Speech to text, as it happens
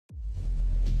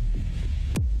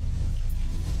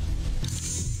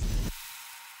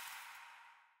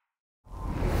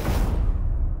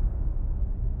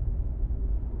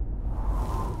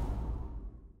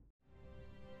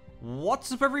What's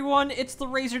up everyone, it's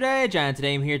TheRazoredEdge, and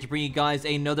today I'm here to bring you guys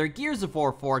another Gears of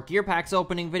War 4 gear packs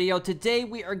opening video. Today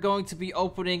we are going to be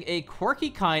opening a quirky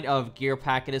kind of gear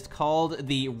pack. It is called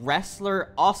the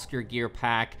Wrestler Oscar gear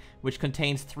pack, which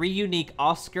contains 3 unique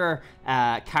Oscar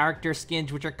character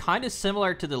skins, which are kind of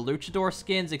similar to the Luchador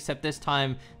skins, except this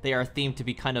time they are themed to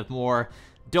be kind of more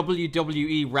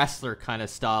WWE wrestler kind of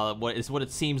style, what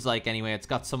it seems like anyway. It's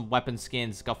got some weapon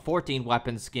skins, it's got 14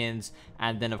 weapon skins,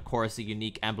 and then of course a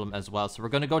unique emblem as well. So we're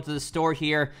going to go to the store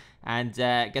here and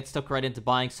get stuck right into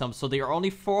buying some. So they are only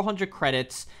 400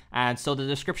 credits, and so the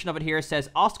description of it here says,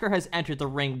 Oscar has entered the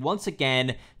ring once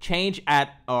again, chance at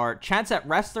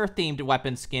wrestler themed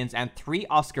weapon skins and 3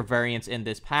 Oscar variants in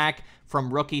this pack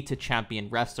from rookie to champion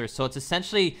wrestler. So it's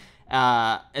essentially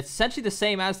the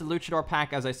same as the Luchador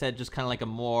pack, as I said, just kind of like a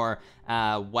more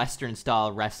Western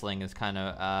style wrestling is kind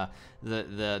of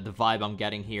the vibe I'm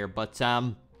getting here. But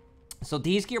so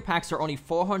these gear packs are only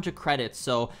 400 credits.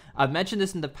 So I've mentioned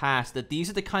this in the past, that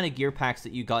these are the kind of gear packs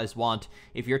that you guys want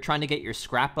if you're trying to get your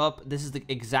scrap up. This is the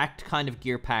exact kind of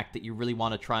gear pack that you really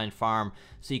want to try and farm,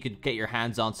 so you could get your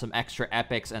hands on some extra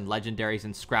epics and legendaries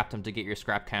and scrap them to get your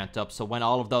scrap count up. So when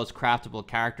all of those craftable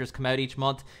characters come out each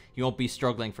month, you won't be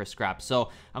struggling for scrap.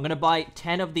 So I'm gonna buy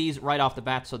 10 of these right off the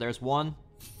bat. So there's 1,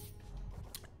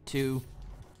 2,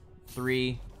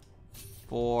 3,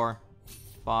 4,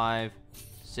 5,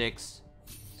 6,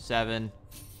 7,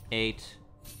 8,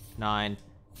 9,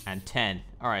 and 10.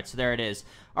 Alright, so there it is.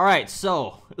 Alright,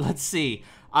 so let's see.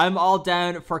 I'm all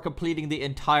down for completing the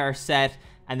entire set,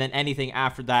 and then anything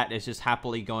after that is just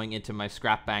happily going into my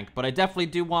scrap bank. But I definitely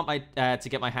do want my to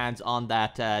get my hands on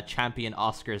that champion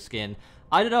Oscar skin.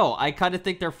 I don't know, I kind of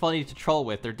think they're funny to troll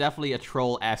with. They're definitely a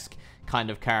troll-esque kind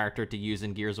of character to use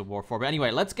in Gears of War 4. But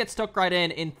anyway, let's get stuck right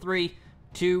in 3,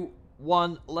 2,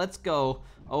 1, let's go.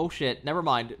 Oh shit, never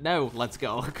mind. No, let's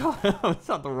go. It's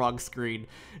on the wrong screen.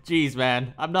 Jeez,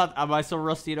 man. Am I so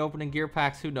rusty at opening gear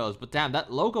packs? Who knows? But damn,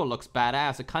 that logo looks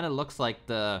badass. It kind of looks like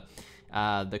the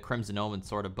Crimson Omen,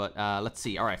 sort of. But let's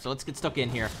see. Alright, so let's get stuck in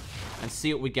here and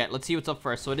see what we get. Let's see what's up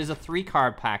first. So it is a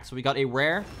 3-card pack. So we got a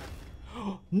rare.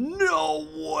 No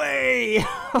way!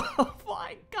 Oh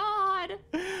my god!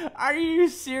 Are you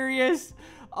serious?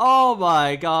 Oh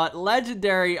my god.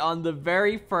 Legendary on the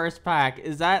very first pack.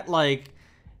 Is that like...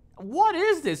 What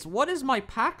is this? What is my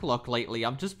pack look lately?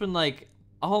 I've just been like,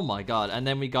 oh my god. And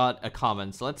then we got a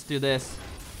common. So let's do this.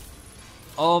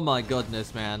 Oh my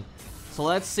goodness, man. So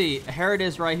let's see. Here it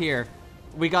is right here.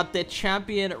 We got the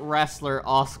champion wrestler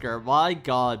Oscar. My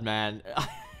god, man.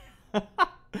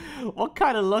 What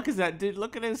kind of look is that, dude?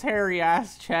 Look at his hairy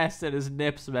ass chest and his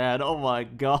nips, man. Oh my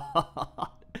god.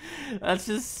 That's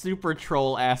just super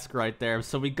troll-esque right there.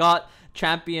 So we got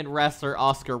champion wrestler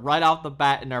Oscar right off the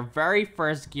bat in our very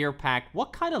first gear pack.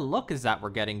 What kind of look is that we're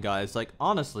getting, guys? Like,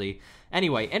 honestly.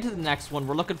 Anyway, into the next one.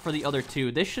 We're looking for the other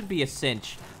 2. This should be a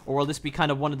cinch. Or will this be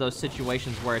kind of one of those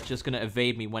situations where it's just going to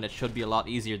evade me when it should be a lot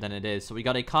easier than it is? So we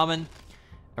got a common,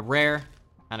 a rare,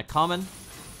 and a common.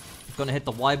 I'm going to hit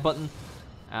the Y button.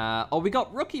 Oh, we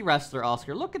got rookie wrestler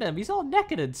Oscar. Look at him. He's all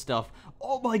naked and stuff.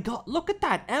 Oh my god. Look at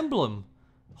that emblem.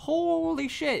 Holy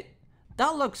shit.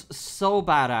 That looks so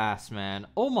badass, man.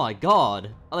 Oh my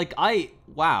god. Like,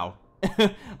 wow.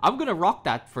 I'm gonna rock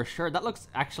that for sure. That looks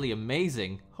actually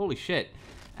amazing. Holy shit.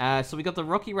 So we got the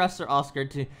rookie wrestler Oscar.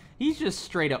 He's just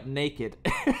straight up naked.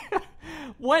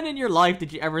 When in your life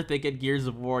did you ever think in Gears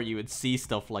of War you would see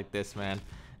stuff like this, man?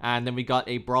 And then we got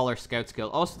a brawler scout skill.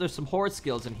 Also, there's some horde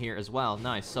skills in here as well.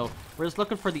 Nice. So we're just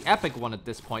looking for the epic one at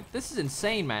this point. This is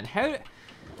insane, man. How...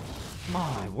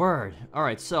 My word.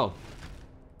 Alright, so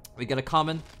we got a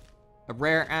common, a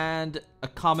rare, and a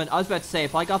common. I was about to say,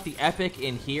 if I got the epic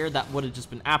in here, that would have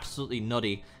just been absolutely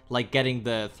nutty. Like getting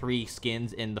the 3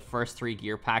 skins in the first 3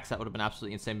 gear packs, that would have been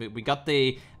absolutely insane. But we got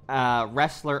the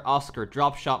wrestler Oscar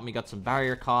drop shot, and we got some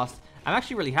barrier cost. I'm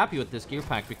actually really happy with this gear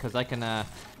pack because I can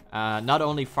not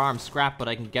only farm scrap, but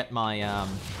I can get my I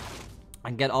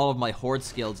can get all of my horde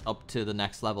skills up to the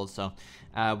next level. So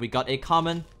we got a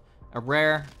common, a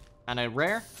rare, and a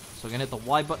rare. So we're gonna hit the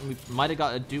Y button. We might have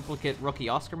got a duplicate rookie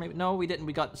Oscar, maybe. No, we didn't.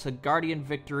 We got a Guardian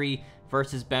Victory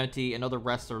versus Bounty, another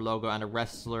wrestler logo, and a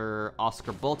wrestler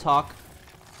Oscar Bull Talk.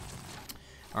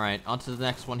 Alright, on to the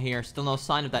next one here. Still no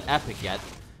sign of that epic yet.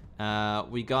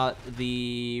 We got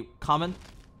the common,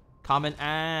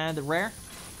 and the rare.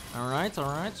 Alright,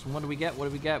 alright. So what do we get? What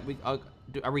do we get?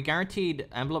 Are we guaranteed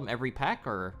emblem every pack,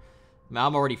 or...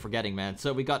 I'm already forgetting, man.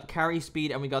 So we got carry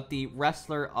speed, and we got the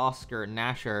wrestler Oscar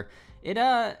Nasher.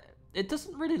 It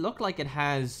doesn't really look like it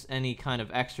has any kind of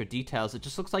extra details. It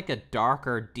just looks like a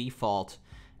darker default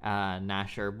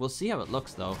Nasher. We'll see how it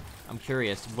looks, though. I'm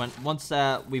curious. Once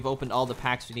we've opened all the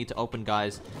packs we need to open,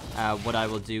 guys, what I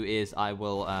will do is I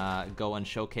will go and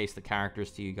showcase the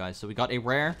characters to you guys. So we got a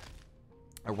rare,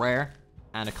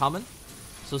 and a common.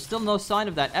 So still no sign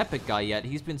of that epic guy yet.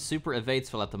 He's been super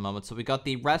evadeful at the moment. So we got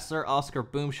the Wrestler Oscar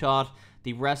Boomshot,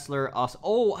 the Wrestler Oscar...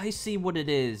 Oh, I see what it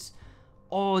is.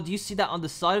 Oh, do you see that on the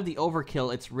side of the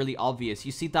overkill? It's really obvious.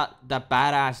 You see that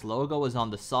badass logo is on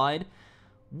the side?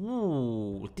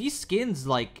 Ooh, these skins,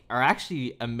 like, are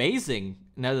actually amazing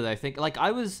now that I think. Like,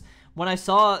 when I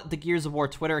saw the Gears of War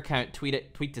Twitter account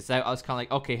tweet this out, I was kind of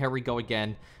like, okay, here we go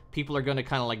again. People are going to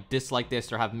kind of, like, dislike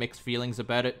this or have mixed feelings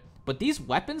about it. But these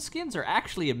weapon skins are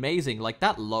actually amazing. Like,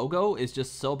 that logo is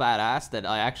just so badass that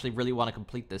I actually really want to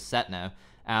complete this set now.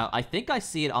 I think I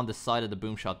see it on the side of the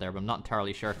Boomshot there, but I'm not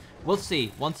entirely sure. We'll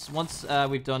see. Once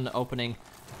we've done opening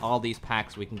all these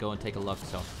packs, we can go and take a look,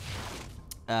 so...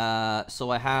 So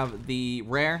I have the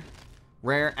rare,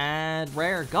 and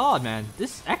rare. God, man,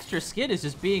 this extra skin is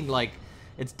just being like,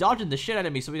 it's dodging the shit out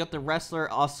of me. So we got the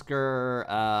Wrestler Oscar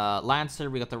Lancer,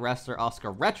 we got the Wrestler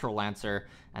Oscar Retro Lancer,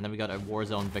 and then we got a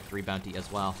Warzone Victory Bounty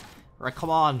as well. All right, come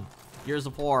on, Gears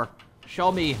of War,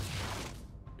 show me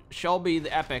the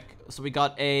epic. So we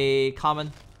got a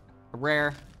common, a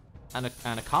rare, and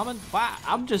a common. Wow,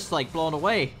 I'm just like blown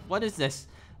away. What is this?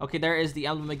 Okay, there is the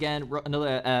emblem again,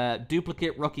 another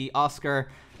duplicate rookie Oscar,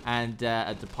 and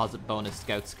a deposit bonus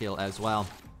scout skill as well.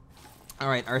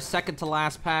 Alright, our second to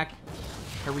last pack.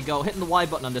 Here we go, hitting the Y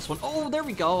button on this one. Oh, there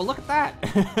we go, look at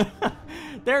that.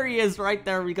 There he is right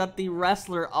there. We got the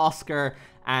Wrestler Oscar,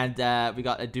 and we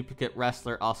got a duplicate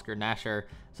Wrestler Oscar Nasher.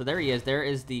 So there he is. There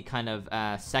is the kind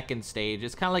of second stage.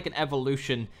 It's kind of like an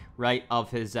evolution, right,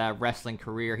 of his wrestling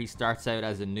career. He starts out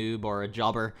as a noob or a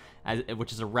jobber,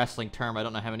 which is a wrestling term. I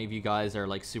don't know how many of you guys are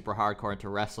like super hardcore into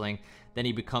wrestling. Then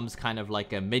he becomes kind of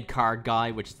like a mid-card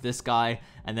guy, which is this guy.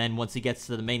 And then once he gets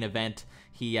to the main event,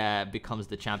 he becomes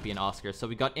the champion Oscar. So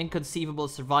we got Inconceivable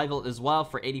Survival as well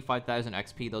for 85,000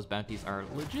 XP. Those bounties are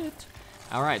legit.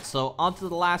 All right, so on to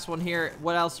the last one here.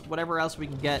 Whatever else we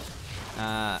can get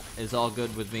is all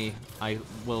good with me. I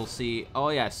will see. Oh,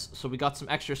 yes. So we got some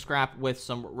extra scrap with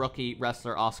some rookie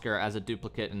Wrestler Oscar as a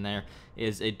duplicate, and there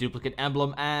is a duplicate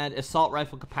emblem and assault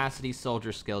rifle capacity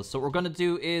soldier skills. So what we're going to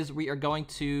do is we are going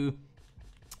to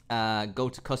go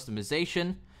to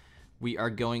customization. We are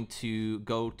going to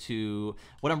go to...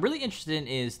 What I'm really interested in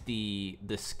is the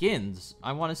skins.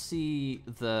 I want to see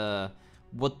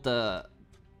what the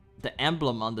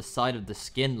emblem on the side of the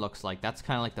skin looks like. That's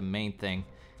kind of like the main thing.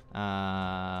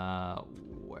 Where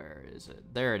is it?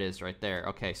 There it is, right there.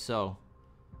 Okay, so...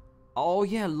 Oh,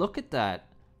 yeah, look at that.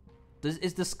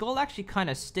 Is the skull actually kind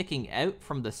of sticking out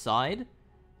from the side?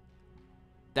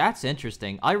 That's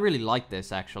interesting. I really like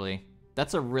this, actually.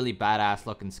 That's a really badass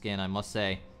looking skin, I must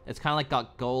say. It's kind of like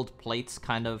got gold plates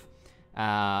kind of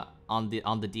on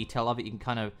the detail of it. You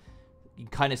can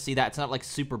kind of see that. It's not like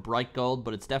super bright gold,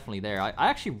 but it's definitely there. I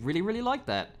actually really like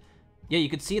that. Yeah, you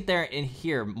could see it there in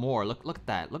here more. Look at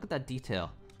that. Look at that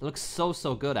detail. It looks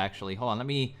so good, actually. Hold on, let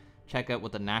me check out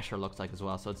what the Nasher looks like as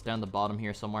well. So it's down the bottom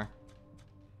here somewhere.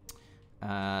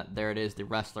 There it is, the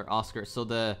Wrestler Oscar.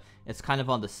 So it's kind of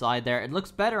on the side there. It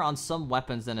looks better on some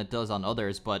weapons than it does on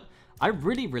others, but I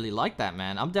really like that,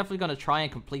 man. I'm definitely going to try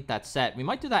and complete that set. We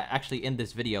might do that actually in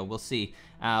this video. We'll see.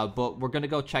 But we're going to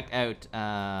go check out...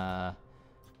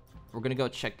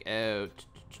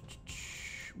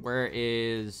 Where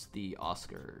is the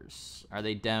Oscars? Are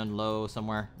they down low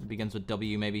somewhere? It begins with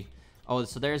W, maybe. Oh,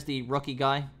 so there's the rookie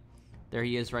guy. There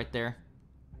he is right there.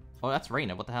 Oh, that's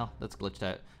Reyna. What the hell? That's glitched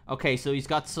out. Okay, so he's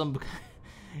got some...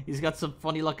 he's got some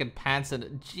funny-looking pants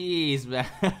and... Jeez, man.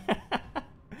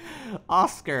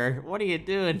 Oscar, what are you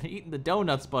doing? Eating the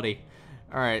donuts, buddy.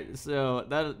 Alright, so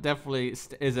that definitely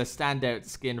is a standout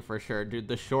skin for sure. Dude,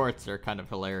 the shorts are kind of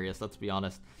hilarious, let's be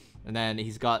honest. And then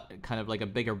he's got kind of like a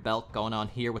bigger belt going on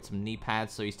here with some knee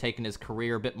pads, so he's taking his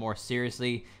career a bit more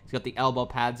seriously. He's got the elbow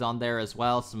pads on there as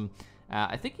well. Some,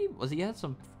 I think he had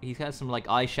some like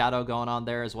eyeshadow going on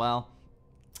there as well.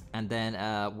 And then,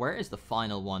 where is the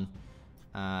final one?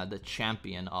 The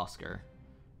champion Oscar.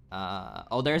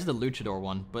 Oh, there's the luchador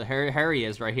one, but here he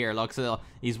is right here. Look, so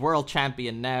he's world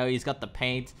champion now. He's got the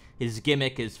paint. His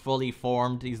gimmick is fully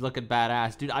formed. He's looking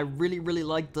badass. Dude, I really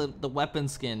like the weapon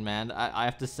skin, man. I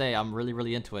have to say, I'm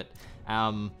really into it.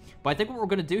 But I think what we're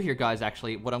going to do here, guys,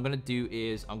 actually, what I'm going to do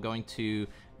is I'm going to,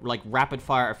 like, rapid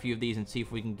fire a few of these and see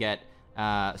if we can get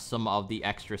some of the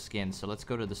extra skins. So let's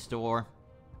go to the store.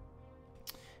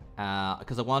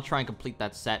 Because I want to try and complete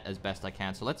that set as best I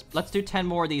can. So let's do 10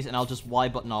 more of these, and I'll just Y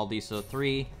button all these. So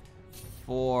 3,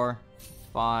 4,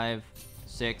 5,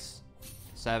 6,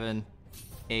 7,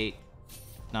 8,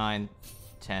 9,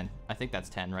 10. I think that's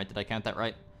 10, right? Did I count that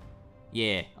right?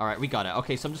 Yeah. Alright, we got it.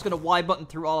 Okay, so I'm just going to Y button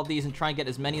through all of these and try and get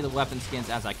as many of the weapon skins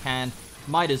as I can.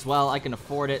 Might as well. I can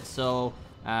afford it. So,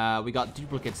 we got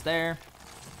duplicates there.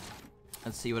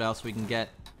 Let's see what else we can get.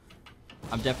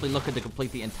 I'm definitely looking to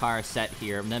complete the entire set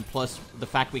here. And then plus, the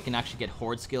fact we can actually get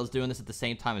horde skills doing this at the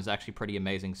same time is actually pretty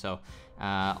amazing. So,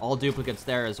 all duplicates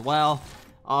there as well.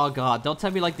 Oh god, don't tell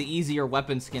me like the easier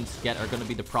weapon skins to get are going to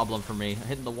be the problem for me.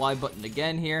 Hitting the Y button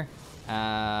again here.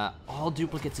 All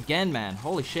duplicates again, man.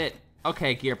 Holy shit.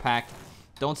 Okay, gear pack.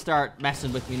 Don't start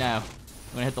messing with me now.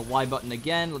 I'm going to hit the Y button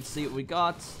again. Let's see what we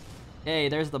got. Hey,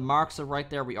 there's the marks are right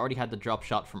there. We already had the drop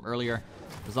shot from earlier.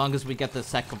 As long as we get the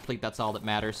set complete, that's all that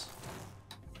matters.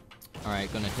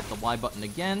 Alright, gonna hit the Y button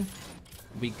again.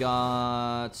 We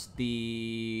got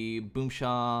the boom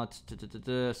shot.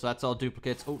 So that's all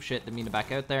duplicates. Oh shit, didn't mean to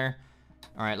back out there.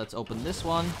 Alright, let's open this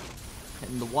one.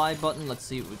 Hitting the Y button, let's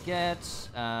see what we get.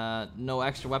 No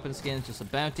extra weapon skins, just a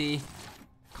bounty.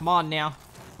 Come on now.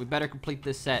 We better complete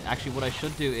this set. Actually, what I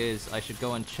should do is I should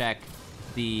go and check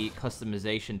the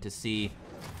customization to see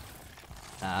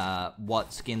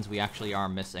what skins we actually are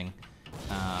missing.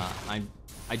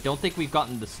 I don't think we've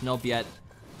gotten the snub yet.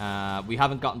 We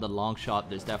haven't gotten the long shot.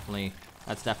 That's definitely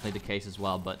the case as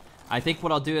well. But I think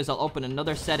what I'll do is I'll open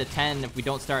another set of 10. If we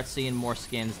don't start seeing more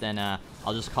skins, then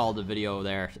I'll just call the video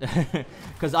there.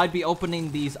 Because I'd be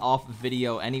opening these off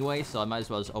video anyway, so I might as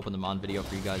well just open them on video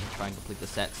for you guys and try and complete the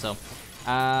set. So,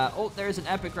 oh, there's an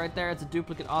epic right there. It's a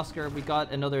duplicate Oscar. We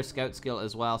got another scout skill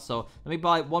as well. So let me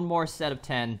buy one more set of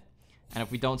 10. And if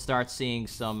we don't start seeing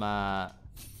some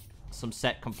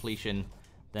set completion,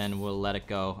 then we'll let it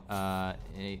go.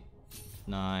 8,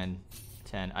 9,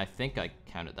 10. I think I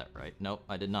counted that right. Nope,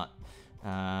 I did not.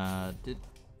 Did.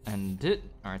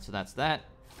 Alright, so that's that.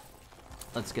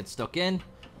 Let's get stuck in.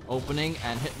 Opening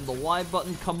and hitting the Y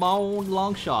button. Come on,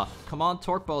 long shot. Come on,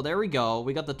 torque bow. There we go.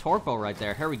 We got the torque bow right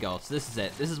there. Here we go. So this is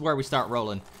it. This is where we start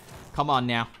rolling. Come on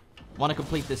now. Want to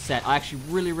complete this set. I actually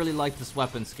really, really like this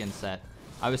weapon skin set.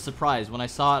 I was surprised. When I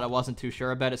saw it, I wasn't too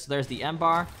sure about it. So there's the M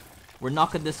bar. We're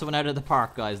knocking this one out of the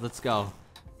park, guys. Let's go.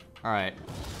 Alright.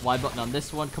 Y button on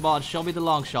this one. Come on, show me the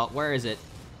long shot. Where is it?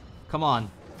 Come on.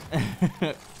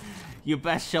 You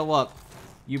best show up.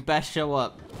 You best show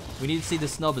up. We need to see the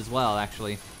snub as well,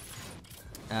 actually.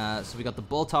 So we got the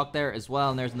bull talk there as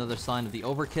well, and there's another sign of the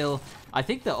overkill. I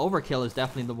think the overkill is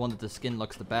definitely the one that the skin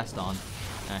looks the best on.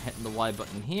 Hitting the Y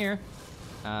button here.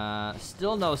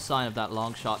 Still no sign of that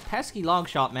long shot. Pesky long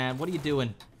shot, man. What are you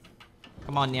doing?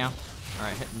 Come on now.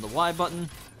 Alright, hitting the Y button.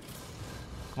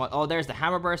 Come on. Oh, there's the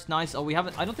hammer burst. Nice. Oh, we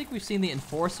haven't... I don't think we've seen the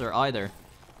enforcer either.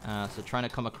 So trying to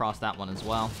come across that one as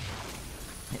well.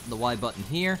 Hitting the Y button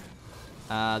here.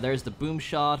 There's the boom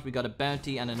shot. We got a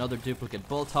bounty and another duplicate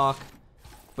bull talk.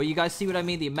 But you guys see what I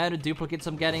mean? The amount of duplicates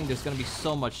I'm getting, there's going to be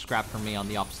so much scrap for me on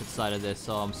the opposite side of this.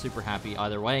 So I'm super happy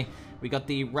either way. We got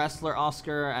the wrestler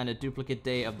Oscar and a duplicate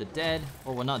Day of the Dead.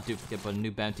 Or, well, not duplicate, but a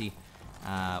new bounty.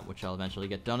 Which I'll eventually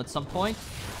get done at some point.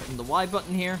 Hitting the Y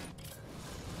button here.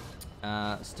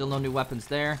 Still no new weapons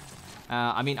there.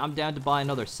 I mean, I'm down to buy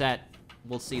another set.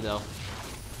 We'll see, though.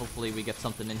 Hopefully we get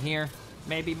something in here.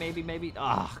 Maybe, maybe, maybe.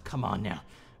 Ah, come on now.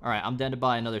 Alright, I'm down to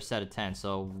buy another set of 10.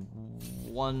 So,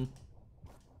 1,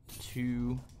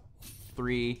 2,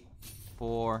 3,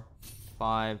 4,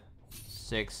 5,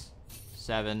 6,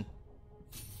 7,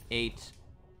 8,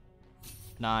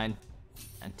 9,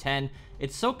 and 10.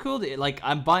 It's so cool that, like,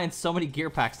 I'm buying so many gear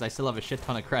packs that I still have a shit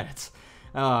ton of credits.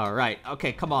 Alright,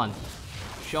 okay, come on.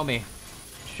 Show me.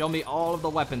 Show me all of the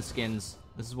weapon skins.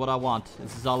 This is what I want.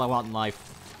 This is all I want in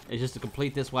life. It's just to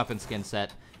complete this weapon skin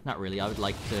set. Not really. I would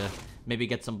like to maybe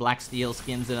get some black steel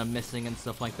skins that I'm missing and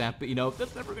stuff like that. But, you know,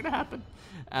 that's never gonna happen.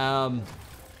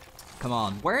 Come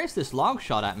on. Where is this long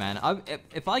shot at, man?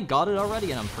 If I got it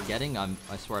already and I'm forgetting,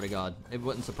 I swear to God. It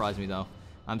wouldn't surprise me, though.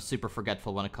 I'm super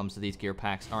forgetful when it comes to these gear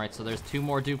packs. Alright, so there's 2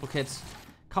 more duplicates.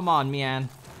 Come on, man.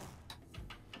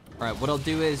 Alright, what I'll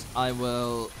do is I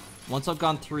will... Once I've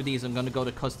gone through these, I'm going to go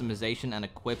to customization and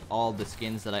equip all the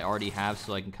skins that I already have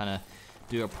so I can kind of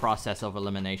do a process of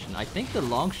elimination. I think the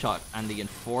long shot and the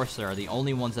enforcer are the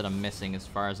only ones that I'm missing as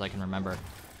far as I can remember.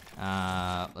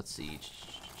 Let's see.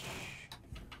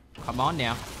 Come on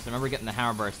now. So I remember getting the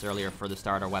hammer burst earlier for the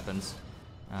starter weapons.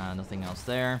 Nothing else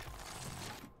there.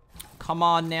 Come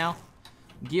on now.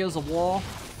 Gears of War.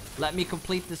 Let me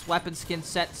complete this weapon skin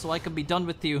set so I can be done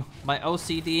with you. My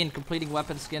OCD in completing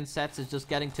weapon skin sets is just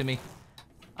getting to me.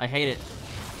 I hate it.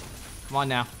 Come on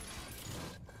now.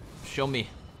 Show me.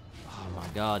 Oh my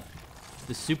god.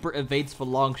 The super evades for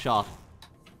long shot.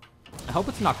 I hope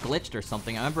it's not glitched or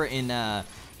something. I remember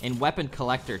in Weapon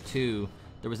Collector 2,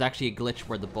 there was actually a glitch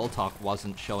where the Bulltalk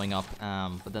wasn't showing up,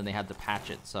 but then they had to patch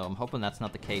it. So I'm hoping that's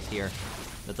not the case here,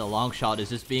 that the long shot is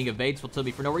just being evadeful to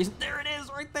me for no reason. There it is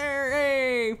right there.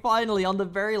 Hey, finally on the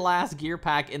very last gear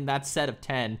pack in that set of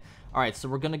 10. All right, so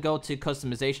we're going to go to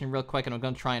customization real quick, and I'm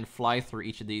going to try and fly through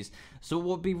each of these. So what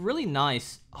would be really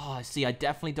nice... Oh, see, I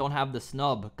definitely don't have the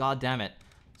snub. God damn it.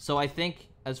 So I think,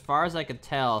 as far as I can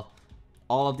tell,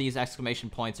 all of these exclamation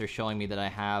points are showing me that I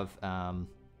have... I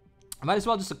might as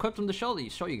well just equip them to show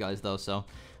you guys, though. So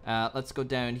let's go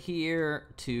down here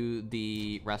to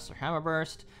the Wrestler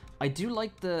Hammerburst. I do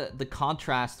like the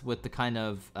contrast with the kind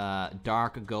of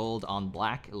dark gold on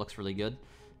black. It looks really good.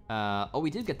 Oh, we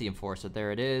did get the Enforcer.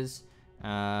 There it is.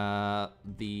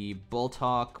 The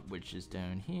Bulltalk, which is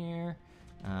down here.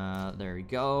 There we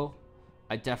go.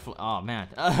 I definitely... Oh, man.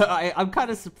 I'm kind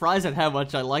of surprised at how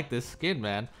much I like this skin,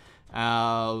 man.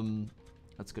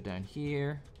 Let's go down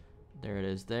here. There it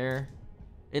is there.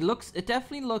 It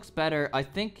definitely looks better. I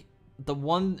think the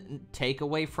one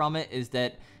takeaway from it is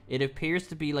that it appears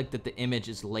to be like that the image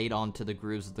is laid onto the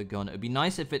grooves of the gun. It'd be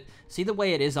nice if it... See the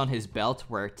way it is on his belt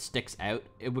where it sticks out?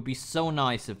 It would be so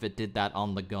nice if it did that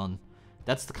on the gun.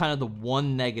 That's the kind of the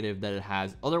one negative that it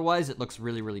has. Otherwise, it looks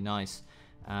really, really nice.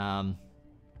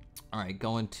 Alright,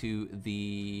 going to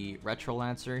the Retro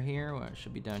Lancer here. Well, it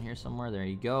should be down here somewhere. There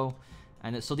you go.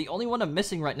 And so the only one I'm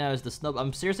missing right now is the snub.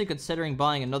 I'm seriously considering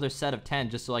buying another set of 10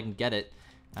 just so I can get it.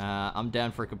 I'm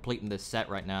down for completing this set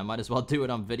right now. I might as well do it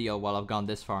on video while I've gone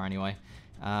this far anyway.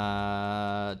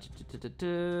 There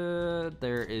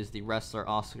is the Wrestler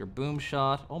Oscar Boom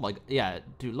Shot. Oh my god. Yeah,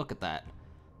 dude, look at that.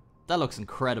 That looks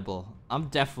incredible. I'm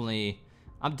definitely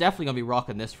gonna be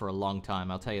rocking this for a long time,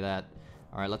 I'll tell you that.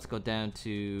 Alright, let's go down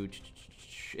to...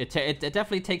 It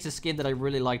definitely takes a skin that I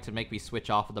really like to make me switch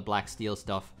off of the black steel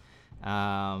stuff.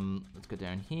 Let's go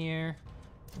down here.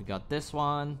 We got this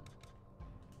one.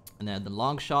 And then the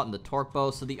long shot and the torque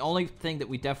bow. So the only thing that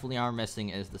we definitely are missing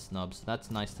is the snubs. So that's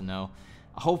nice to know.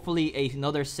 Hopefully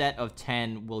another set of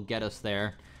 10 will get us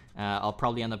there. I'll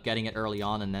probably end up getting it early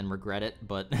on and then regret it.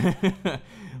 But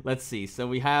let's see. So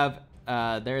we have...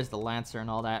 there's the Lancer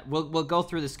and all that. We'll go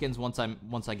through the skins once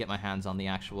I get my hands on the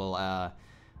actual...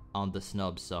 on the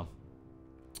snubs. So...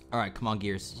 Alright, come on,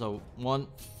 Gears. So 1,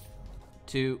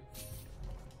 2,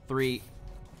 3,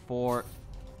 4,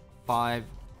 5,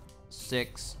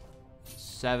 6,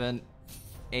 7,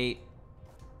 8,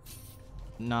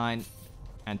 9,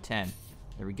 and 10.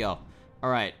 There we go.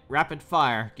 Alright, rapid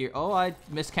fire. Gear. Oh, I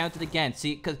miscounted again.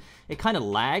 See, because it kind of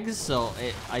lags, so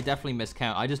I definitely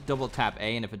miscount. I just double tap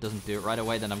A, and if it doesn't do it right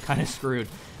away, then I'm kind of screwed.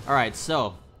 Alright,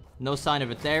 so, no sign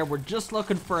of it there. We're just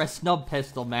looking for a snub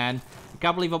pistol, man. I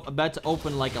can't believe I'm about to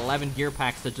open like 11 gear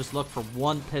packs to just look for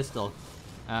one pistol.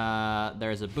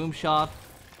 There's a boom shot.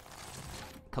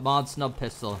 Come on, snub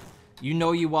pistol. You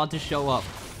know you want to show up.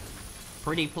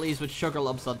 Pretty pleased with sugar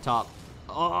lumps on top.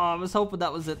 Oh, I was hoping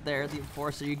that was it there. The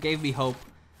Enforcer, you gave me hope.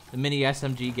 The mini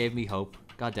SMG gave me hope.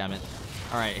 God damn it.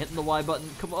 Alright, hitting the Y button.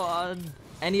 Come on.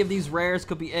 Any of these rares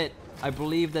could be it. I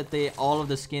believe that all of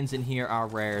the skins in here are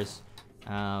rares.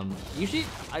 Usually,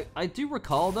 I do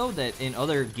recall, though, that in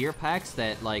other gear packs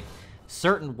that, like,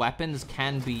 certain weapons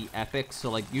can be epic.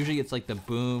 So, like, usually it's like the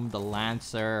Boom, the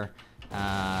Lancer,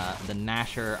 the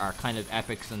Gnasher are kind of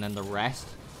epics, and then the rest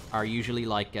are usually,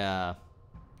 like,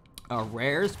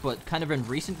 rares. But kind of in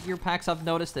recent gear packs, I've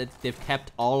noticed that they've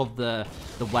kept all of the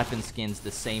weapon skins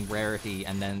the same rarity,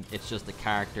 and then it's just the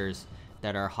characters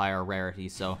that are higher rarity.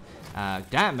 So,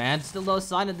 damn, man, still no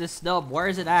sign of this snub. Where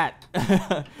is it at?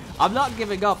 I'm not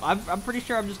giving up. I'm pretty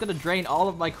sure I'm just gonna drain all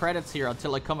of my credits here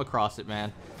until I come across it,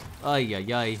 man. Ay,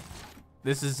 ay, ay.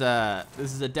 This is a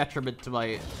detriment to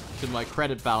my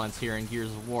credit balance here in Gears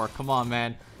of War. Come on,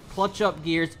 man. Clutch up,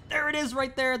 Gears. There it is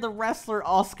right there, the Wrestler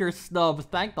Oscar snub.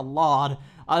 Thank the Lord.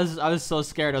 I was so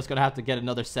scared I was gonna have to get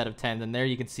another set of 10, and there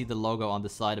you can see the logo on the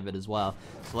side of it as well.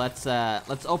 So let's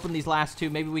open these last two.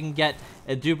 Maybe we can get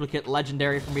a duplicate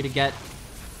legendary for me to get.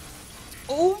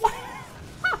 Oh my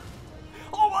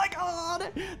oh my god!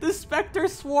 The Spectre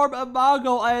Swarm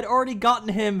Imago. I had already gotten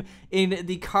him in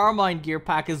the Carmine gear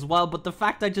pack as well, but the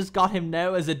fact I just got him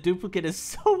now as a duplicate is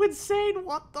so insane.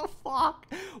 What the fuck?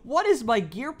 What is my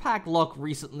gear pack luck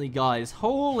recently, guys?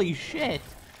 Holy shit.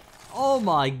 Oh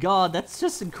my god, that's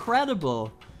just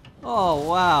incredible. Oh,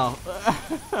 wow.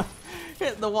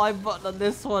 Hit the Y button on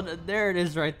this one, and there it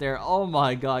is right there. Oh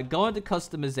my god. Going to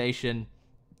customization.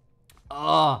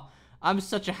 Oh, I'm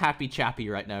such a happy chappy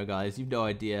right now, guys. You've no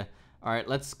idea. Alright,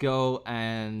 let's go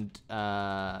and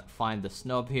find the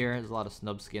snub here. There's a lot of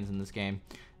snub skins in this game.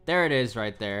 There it is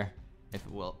right there. If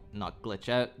it will not glitch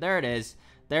out. There it is.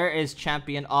 There is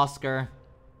Champion Oscar.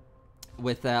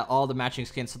 with all the matching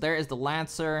skins. So there is the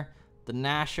Lancer, the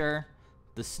Gnasher,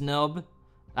 the Snub.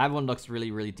 That one looks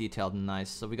really, really detailed and nice.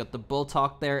 So we got the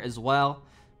Bulltalk there as well.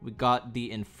 We got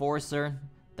the Enforcer,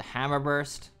 the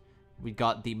Hammerburst. We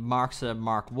got the Marksa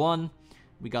Mark 1.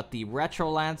 We got the Retro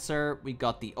Lancer. We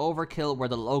got the Overkill, where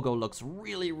the logo looks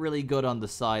really, really good on the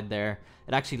side there.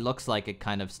 It actually looks like it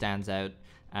kind of stands out.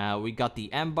 We got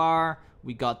the M-Bar.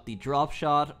 We got the Drop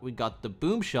Shot. We got the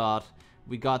Boom Shot.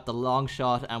 We got the Long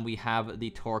Shot, and we have the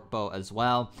Torque Bow as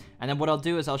well. And then what I'll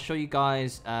do is I'll show you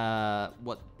guys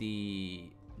what the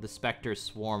Spectre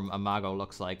Swarm Imago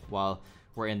looks like while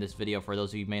we're in this video, for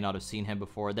those of you who may not have seen him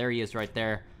before. There he is right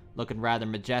there, looking rather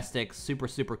majestic. Super,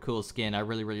 super cool skin. I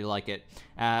really, really like it.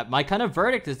 My kind of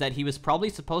verdict is that he was probably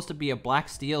supposed to be a Black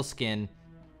Steel skin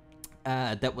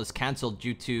that was cancelled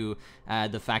due to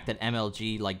the fact that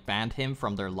MLG like banned him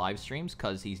from their live streams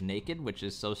because he's naked, which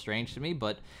is so strange to me.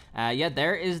 But yeah,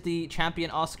 there is the Champion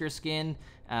Oscar skin.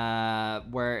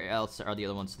 Where else are the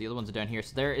other ones? The other ones are down here.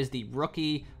 So there is the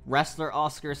Rookie Wrestler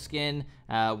Oscar skin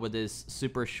with his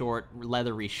super short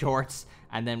leathery shorts.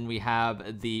 And then we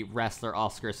have the Wrestler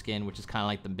Oscar skin, which is kind of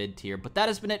like the mid-tier. But that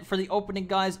has been it for the opening,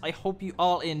 guys. I hope you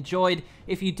all enjoyed.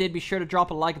 If you did, be sure to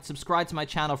drop a like and subscribe to my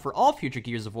channel for all future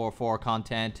Gears of War 4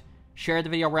 content. Share the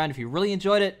video around if you really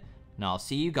enjoyed it. And I'll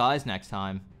see you guys next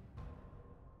time.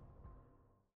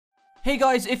 Hey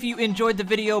guys, if you enjoyed the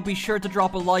video, be sure to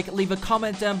drop a like, leave a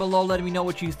comment down below letting me know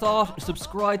what you thought,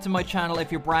 subscribe to my channel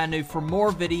if you're brand new for more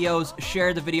videos,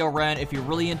 share the video around if you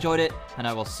really enjoyed it, and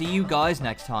I will see you guys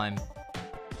next time.